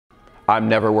I'm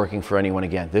never working for anyone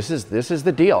again. This is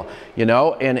the deal, you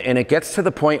know? And it gets to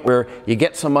the point where you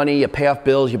get some money, you pay off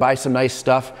bills, you buy some nice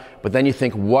stuff, but then you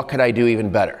think, what could I do even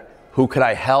better? Who could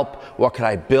I help? What could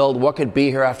I build? What could be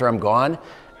here after I'm gone?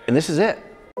 And this is it.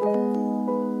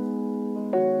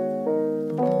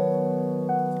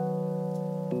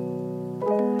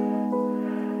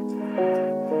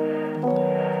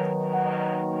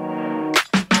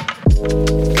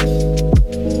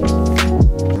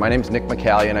 My name's Nick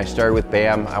McCallion. I started with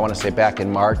BAM, I want to say back in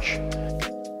March.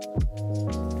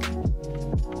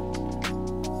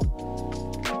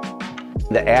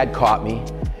 The ad caught me,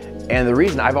 and the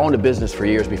reason, I've owned a business for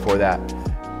years before that,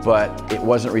 but it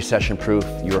wasn't recession proof.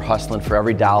 You were hustling for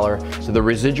every dollar, so the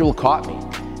residual caught me.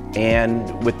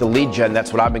 And with the lead gen,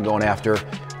 that's what I've been going after.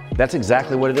 That's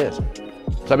exactly what it is.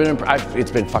 So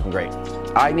it's been fucking great.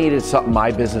 I needed something,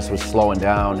 my business was slowing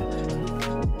down.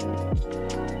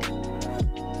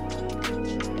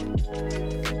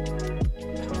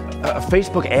 A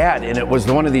Facebook ad, and it was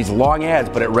one of these long ads,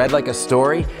 but it read like a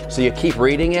story, so you keep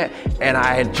reading it, and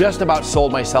I had just about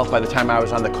sold myself by the time I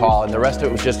was on the call, and the rest of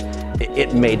it was just,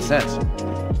 it made sense.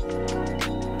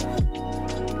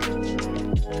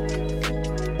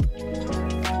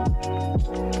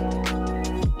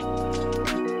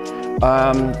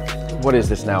 What is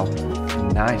this now?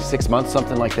 6 months,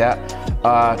 something like that.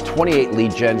 28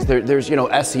 lead gens. There's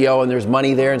SEO and there's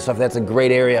money there and stuff. That's a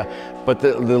great area. But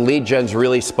the lead gens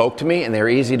really spoke to me, and they're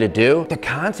easy to do. The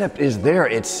concept is there.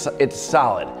 It's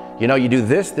solid. You know, you do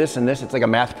this, this, and this. It's like a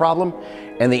math problem,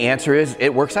 and the answer is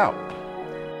it works out.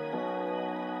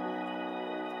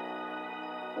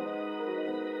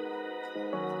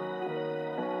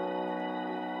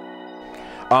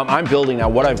 I'm building now.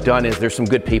 What I've done is there's some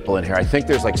good people in here. I think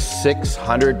there's like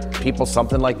 600 people,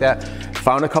 something like that.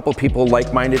 Found a couple people,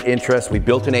 like-minded interests. We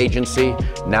built an agency.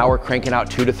 Now we're cranking out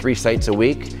 2 to 3 sites a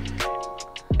week,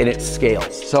 and it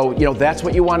scales. So, that's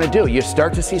what you want to do. You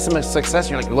start to see some success,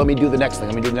 and you're like, let me do the next thing,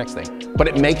 let me do the next thing. But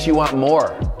it makes you want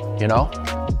more,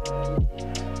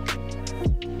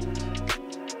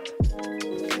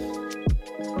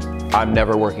 I'm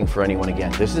never working for anyone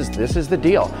again. This is the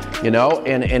deal,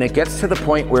 and it gets to the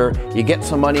point where you get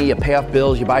some money, you pay off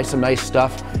bills, you buy some nice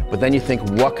stuff, but then you think,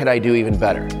 what could I do even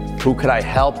better? Who could I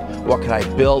help? What could I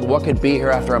build? What could be here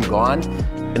after I'm gone?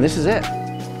 And this is it.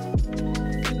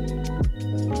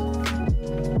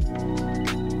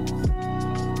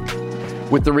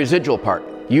 With the residual part,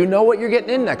 you know what you're getting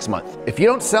in next month. If you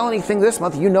don't sell anything this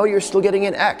month, you know you're still getting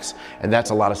in X, and that's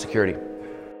a lot of security.